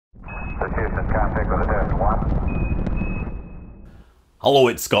Houston, contact with a test 1. Hello,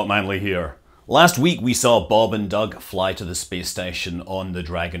 it's Scott Manley here. Last week we saw Bob and Doug fly to the space station on the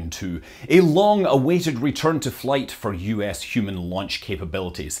Dragon 2, a long-awaited return to flight for US human launch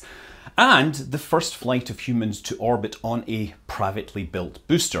capabilities, and the first flight of humans to orbit on a privately built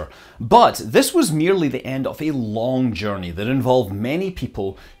booster. But this was merely the end of a long journey that involved many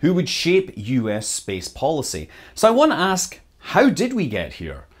people who would shape US space policy. So I want to ask, how did we get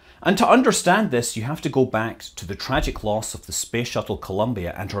here? And to understand this, you have to go back to the tragic loss of the Space Shuttle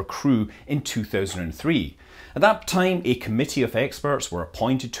Columbia and her crew in 2003. At that time, a committee of experts were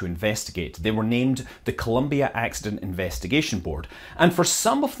appointed to investigate. They were named the Columbia Accident Investigation Board. And for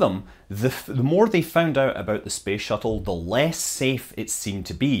some of them, the more they found out about the Space Shuttle, the less safe it seemed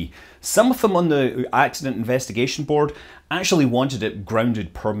to be. Some of them on the Accident Investigation Board actually wanted it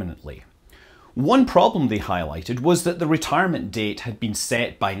grounded permanently. One problem they highlighted was that the retirement date had been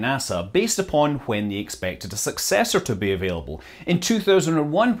set by NASA based upon when they expected a successor to be available. In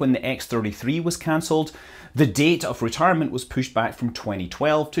 2001, when the X-33 was cancelled, the date of retirement was pushed back from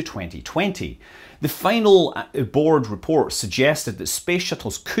 2012 to 2020. The final board report suggested that space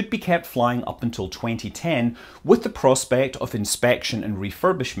shuttles could be kept flying up until 2010 with the prospect of inspection and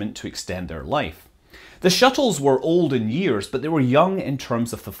refurbishment to extend their life. The shuttles were old in years, but they were young in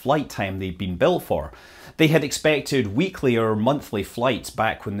terms of the flight time they'd been built for. They had expected weekly or monthly flights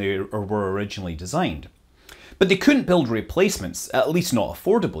back when they were originally designed. But they couldn't build replacements, at least not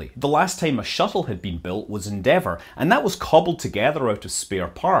affordably. The last time a shuttle had been built was Endeavour, and that was cobbled together out of spare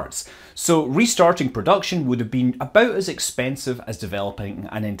parts. So restarting production would have been about as expensive as developing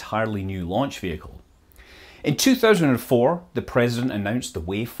an entirely new launch vehicle. In 2004, the President announced the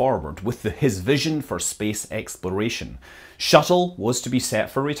way forward with his vision for space exploration. Shuttle was to be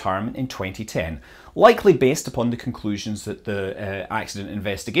set for retirement in 2010, likely based upon the conclusions that the Accident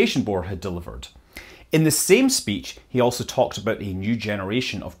Investigation Board had delivered. In the same speech, he also talked about a new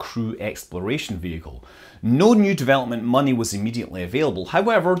generation of crew exploration vehicle. No new development money was immediately available.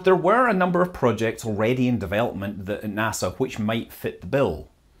 However, there were a number of projects already in development at NASA which might fit the bill.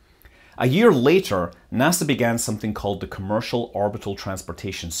 A year later, NASA began something called the Commercial Orbital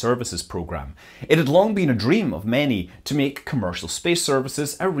Transportation Services Program. It had long been a dream of many to make commercial space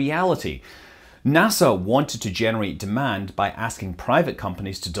services a reality. NASA wanted to generate demand by asking private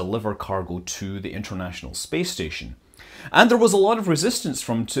companies to deliver cargo to the International Space Station. And there was a lot of resistance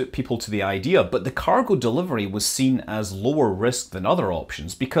from people to the idea, but the cargo delivery was seen as lower risk than other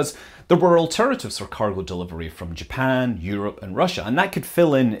options because there were alternatives for cargo delivery from Japan, Europe and Russia, and that could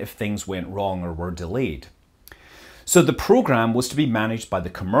fill in if things went wrong or were delayed. So the program was to be managed by the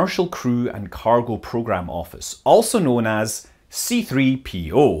Commercial Crew and Cargo Program Office, also known as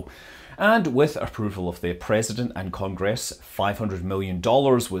C3PO. And with approval of the President and Congress, $500 million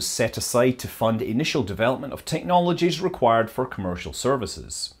was set aside to fund initial development of technologies required for commercial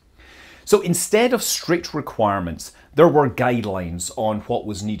services. So instead of strict requirements, there were guidelines on what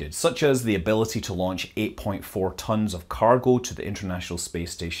was needed, such as the ability to launch 8.4 tons of cargo to the International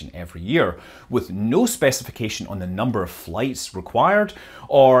Space Station every year, with no specification on the number of flights required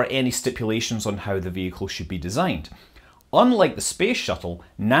or any stipulations on how the vehicle should be designed. Unlike the Space Shuttle,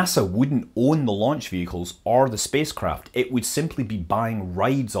 NASA wouldn't own the launch vehicles or the spacecraft. It would simply be buying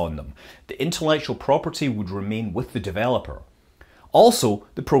rides on them. The intellectual property would remain with the developer. Also,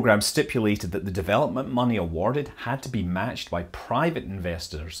 the program stipulated that the development money awarded had to be matched by private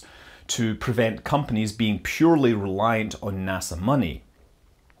investors to prevent companies being purely reliant on NASA money.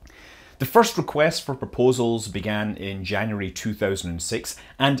 The first request for proposals began in January 2006,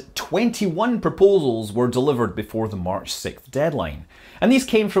 and 21 proposals were delivered before the March 6th deadline. And these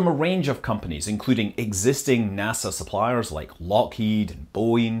came from a range of companies, including existing NASA suppliers like Lockheed and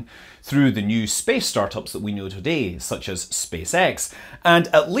Boeing, through the new space startups that we know today, such as SpaceX, and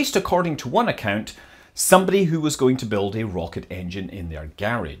at least according to one account, somebody who was going to build a rocket engine in their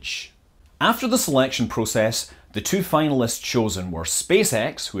garage. After the selection process, the two finalists chosen were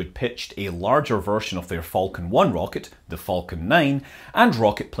SpaceX, who had pitched a larger version of their Falcon 1 rocket, the Falcon 9, and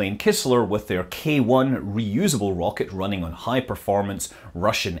rocket plane Kistler with their K-1 reusable rocket running on high-performance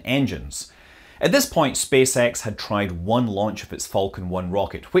Russian engines. At this point, SpaceX had tried one launch of its Falcon 1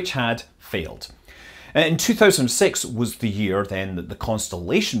 rocket, which had failed. In 2006 was the year then that the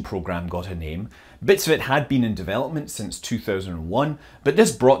Constellation program got a name. Bits of it had been in development since 2001, but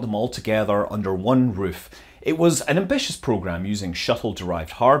this brought them all together under one roof. It was an ambitious program using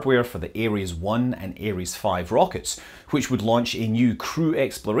shuttle-derived hardware for the Ares 1 and Ares 5 rockets, which would launch a new crew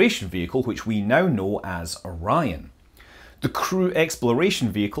exploration vehicle which we now know as Orion. The Crew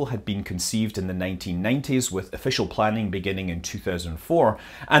Exploration Vehicle had been conceived in the 1990s, with official planning beginning in 2004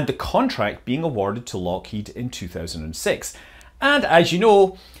 and the contract being awarded to Lockheed in 2006. And as you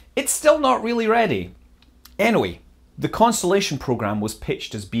know, it's still not really ready. Anyway, the Constellation program was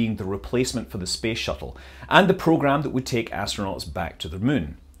pitched as being the replacement for the Space Shuttle and the program that would take astronauts back to the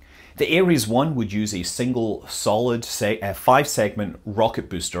moon. The Ares 1 would use a single solid 5-segment rocket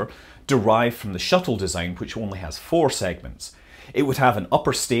booster derived from the Shuttle design, which only has 4 segments. It would have an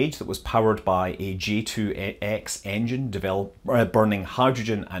upper stage that was powered by a J2X engine burning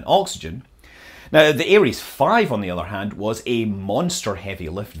hydrogen and oxygen. Now, the Ares 5, on the other hand, was a monster heavy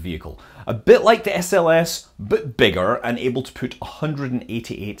lift vehicle, a bit like the SLS, but bigger and able to put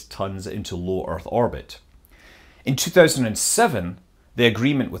 188 tons into low Earth orbit. In 2007, the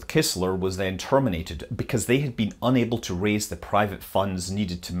agreement with Kistler was then terminated because they had been unable to raise the private funds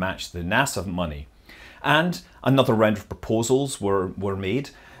needed to match the NASA money. And another round of proposals were made.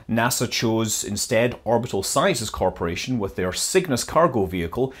 NASA chose instead Orbital Sciences Corporation with their Cygnus cargo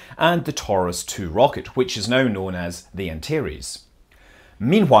vehicle and the Taurus 2 rocket, which is now known as the Antares.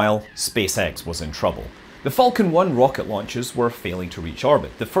 Meanwhile, SpaceX was in trouble. The Falcon 1 rocket launches were failing to reach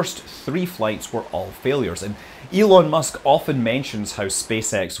orbit. The first 3 flights were all failures, and Elon Musk often mentions how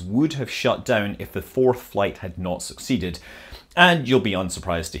SpaceX would have shut down if the 4th flight had not succeeded. And you'll be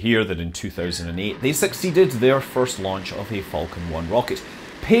unsurprised to hear that in 2008 they succeeded their first launch of a Falcon 1 rocket,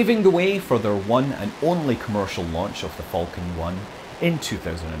 paving the way for their one and only commercial launch of the Falcon 1 in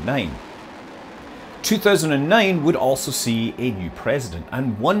 2009. 2009 would also see a new president,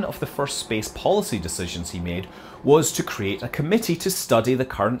 and one of the first space policy decisions he made was to create a committee to study the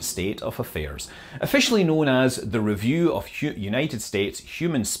current state of affairs, officially known as the Review of United States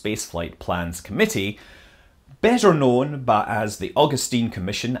Human Spaceflight Plans Committee, better known as the Augustine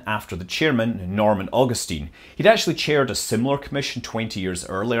Commission after the chairman, Norman Augustine. He'd actually chaired a similar commission 20 years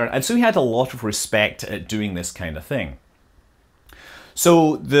earlier, and so he had a lot of respect at doing this kind of thing.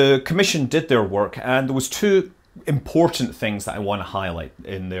 So the commission did their work, and there was 2 important things that I want to highlight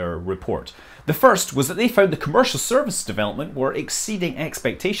in their report. The first was that they found the commercial service development were exceeding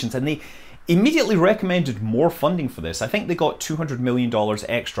expectations, and they immediately recommended more funding for this. I think they got $200 million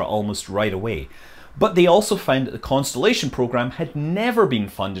extra almost right away. But they also found that the Constellation program had never been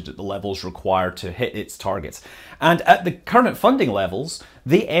funded at the levels required to hit its targets. And at the current funding levels,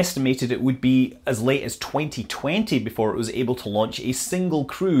 they estimated it would be as late as 2020 before it was able to launch a single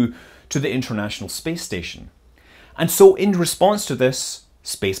crew to the International Space Station. And so in response to this,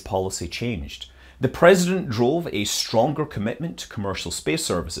 space policy changed. The president drove a stronger commitment to commercial space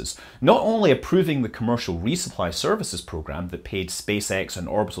services, not only approving the Commercial Resupply Services program that paid SpaceX and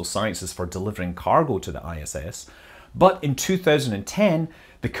Orbital Sciences for delivering cargo to the ISS, but in 2010,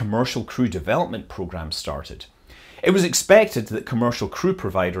 the Commercial Crew Development program started. It was expected that commercial crew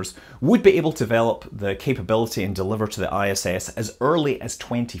providers would be able to develop the capability and deliver to the ISS as early as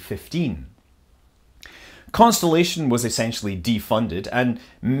 2015. Constellation was essentially defunded, and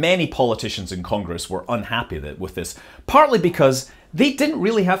many politicians in Congress were unhappy with this, partly because they didn't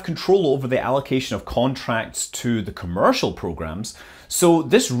really have control over the allocation of contracts to the commercial programs, so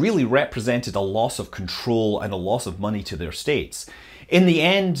this really represented a loss of control and a loss of money to their states. In the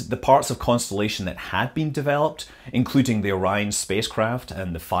end, the parts of Constellation that had been developed, including the Orion spacecraft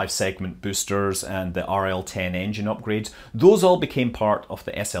and the 5-segment boosters and the RL-10 engine upgrades, those all became part of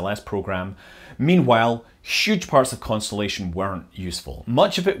the SLS program. Meanwhile, huge parts of Constellation weren't useful.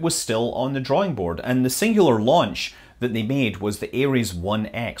 Much of it was still on the drawing board, and the singular launch that they made was the Ares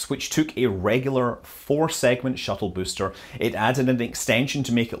 1X, which took a regular 4-segment shuttle booster. It added an extension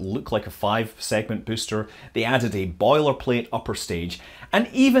to make it look like a 5-segment booster. They added a boilerplate upper stage, and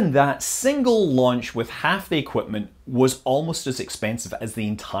even that single launch with half the equipment was almost as expensive as the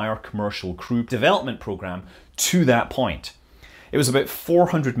entire commercial crew development program to that point. It was about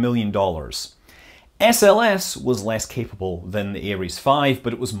 $400 million. SLS was less capable than the Ares 5,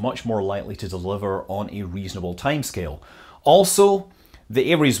 but it was much more likely to deliver on a reasonable timescale. Also,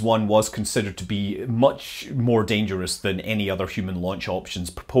 the Ares 1 was considered to be much more dangerous than any other human launch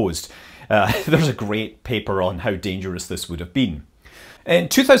options proposed. There's a great paper on how dangerous this would have been. In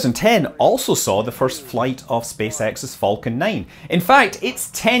 2010 also saw the first flight of SpaceX's Falcon 9. In fact, it's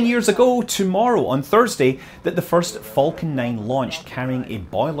 10 years ago tomorrow, on Thursday, that the first Falcon 9 launched, carrying a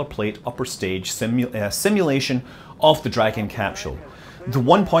boilerplate upper stage simulation of the Dragon capsule. The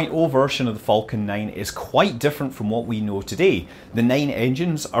 1.0 version of the Falcon 9 is quite different from what we know today. The 9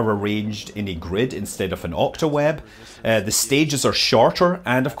 engines are arranged in a grid instead of an octaweb, the stages are shorter,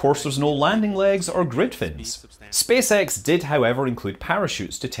 and of course there's no landing legs or grid fins. SpaceX did, however, include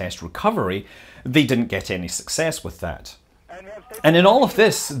parachutes to test recovery. They didn't get any success with that. And in all of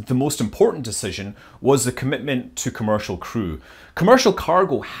this, the most important decision was the commitment to commercial crew. Commercial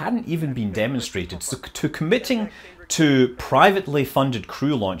cargo hadn't even been demonstrated, so committing to privately funded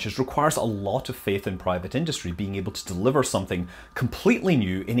crew launches requires a lot of faith in private industry being able to deliver something completely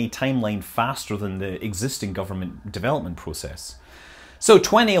new in a timeline faster than the existing government development process. So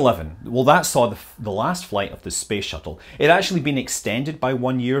 2011, well, that saw the last flight of the space shuttle. It had actually been extended by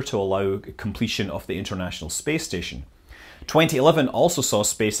 1 year to allow completion of the International Space Station. 2011 also saw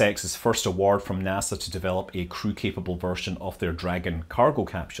SpaceX's first award from NASA to develop a crew-capable version of their Dragon cargo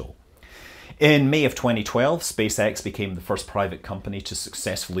capsule. In May of 2012, SpaceX became the first private company to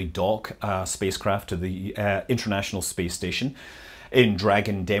successfully dock a spacecraft to the International Space Station in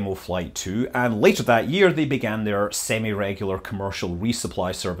Dragon Demo Flight 2, and later that year they began their semi-regular commercial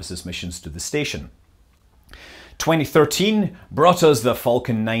resupply services missions to the station. 2013 brought us the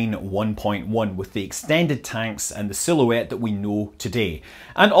Falcon 9 1.1 with the extended tanks and the silhouette that we know today,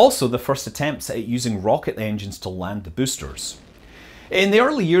 and also the first attempts at using rocket engines to land the boosters. In the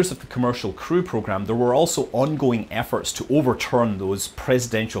early years of the Commercial Crew program, there were also ongoing efforts to overturn those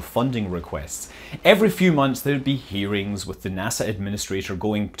presidential funding requests. Every few months there'd be hearings with the NASA administrator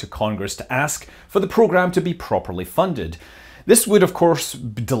going to Congress to ask for the program to be properly funded. This would, of course,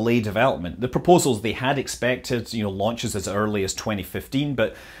 delay development. The proposals they had expected, launches as early as 2015,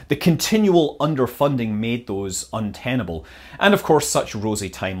 but the continual underfunding made those untenable. And of course, such rosy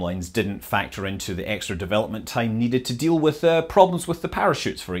timelines didn't factor into the extra development time needed to deal with problems with the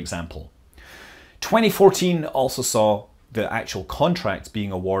parachutes, for example. 2014 also saw the actual contracts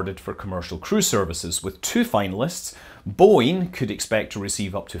being awarded for commercial crew services, with 2 finalists. Boeing could expect to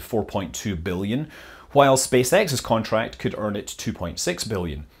receive up to $4.2 billion, while SpaceX's contract could earn it $2.6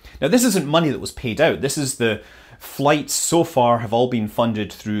 billion. Now, this isn't money that was paid out. This is the flights so far have all been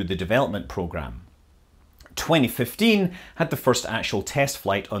funded through the development program. 2015 had the first actual test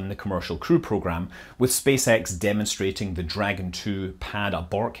flight on the Commercial Crew program, with SpaceX demonstrating the Dragon 2 pad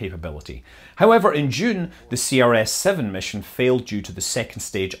abort capability. However, in June, the CRS-7 mission failed due to the second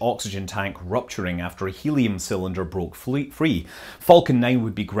stage oxygen tank rupturing after a helium cylinder broke free. Falcon 9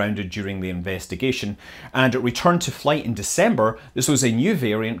 would be grounded during the investigation, and it returned to flight in December. This was a new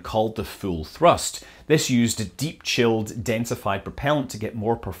variant called the Full Thrust. This used deep-chilled, densified propellant to get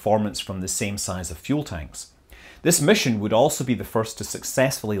more performance from the same size of fuel tanks. This mission would also be the first to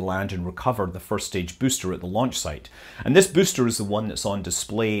successfully land and recover the first stage booster at the launch site, and this booster is the one that's on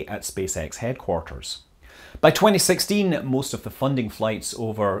display at SpaceX headquarters. By 2016, most of the funding fights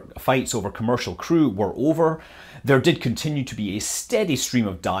over commercial crew were over. There did continue to be a steady stream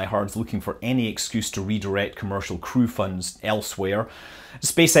of diehards looking for any excuse to redirect commercial crew funds elsewhere.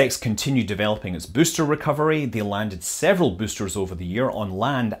 SpaceX continued developing its booster recovery. They landed several boosters over the year on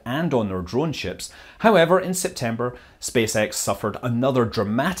land and on their drone ships. However, in September, SpaceX suffered another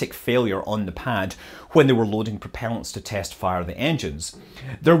dramatic failure on the pad when they were loading propellants to test fire the engines.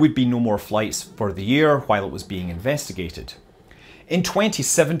 There would be no more flights for the year while it was being investigated. In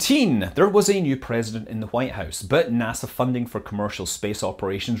 2017, there was a new president in the White House, but NASA funding for commercial space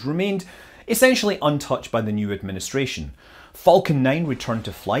operations remained essentially untouched by the new administration. Falcon 9 returned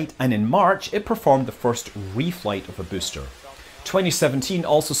to flight, and in March it performed the first reflight of a booster. 2017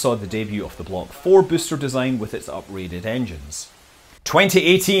 also saw the debut of the Block 4 booster design with its uprated engines.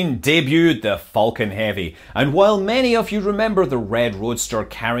 2018 debuted the Falcon Heavy, and while many of you remember the red roadster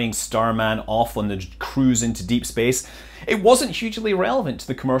carrying Starman off on the cruise into deep space, it wasn't hugely relevant to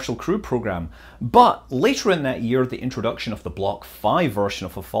the Commercial Crew program. But later in that year, the introduction of the Block 5 version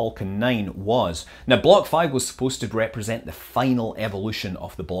of a Falcon 9 was. Now, Block 5 was supposed to represent the final evolution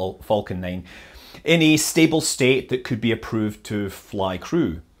of the Falcon 9 in a stable state that could be approved to fly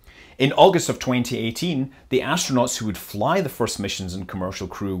crew. In August of 2018, the astronauts who would fly the first missions in Commercial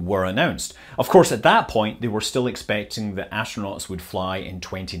Crew were announced. Of course, at that point, they were still expecting the astronauts would fly in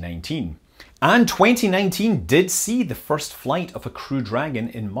 2019. And 2019 did see the first flight of a Crew Dragon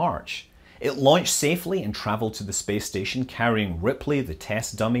in March. It launched safely and travelled to the space station carrying Ripley, the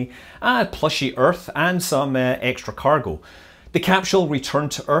test dummy, a plushy Earth and some extra cargo. The capsule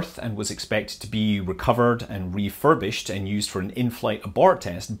returned to Earth and was expected to be recovered and refurbished and used for an in-flight abort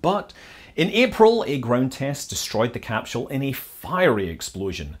test, but in April, a ground test destroyed the capsule in a fiery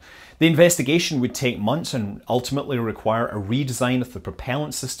explosion. The investigation would take months and ultimately require a redesign of the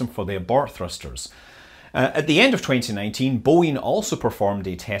propellant system for the abort thrusters. At the end of 2019, Boeing also performed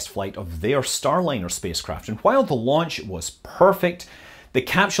a test flight of their Starliner spacecraft, and while the launch was perfect, The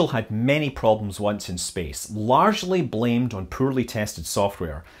capsule had many problems once in space, largely blamed on poorly tested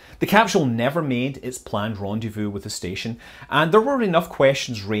software. The capsule never made its planned rendezvous with the station, and there were enough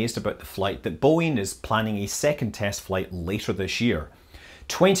questions raised about the flight that Boeing is planning a second test flight later this year.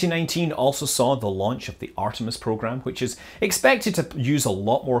 2019 also saw the launch of the Artemis program, which is expected to use a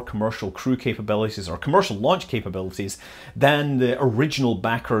lot more commercial crew capabilities or commercial launch capabilities than the original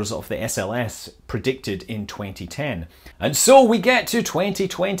backers of the SLS predicted in 2010. And so we get to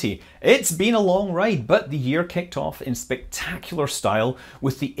 2020. It's been a long ride, but the year kicked off in spectacular style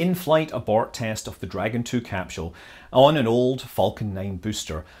with the in-flight abort test of the Dragon 2 capsule on an old Falcon 9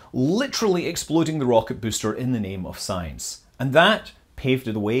 booster, literally exploding the rocket booster in the name of science. And that paved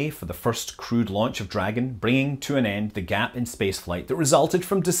the way for the first crewed launch of Dragon, bringing to an end the gap in spaceflight that resulted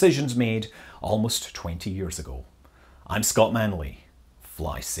from decisions made almost 20 years ago. I'm Scott Manley.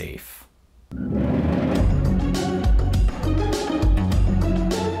 Fly safe.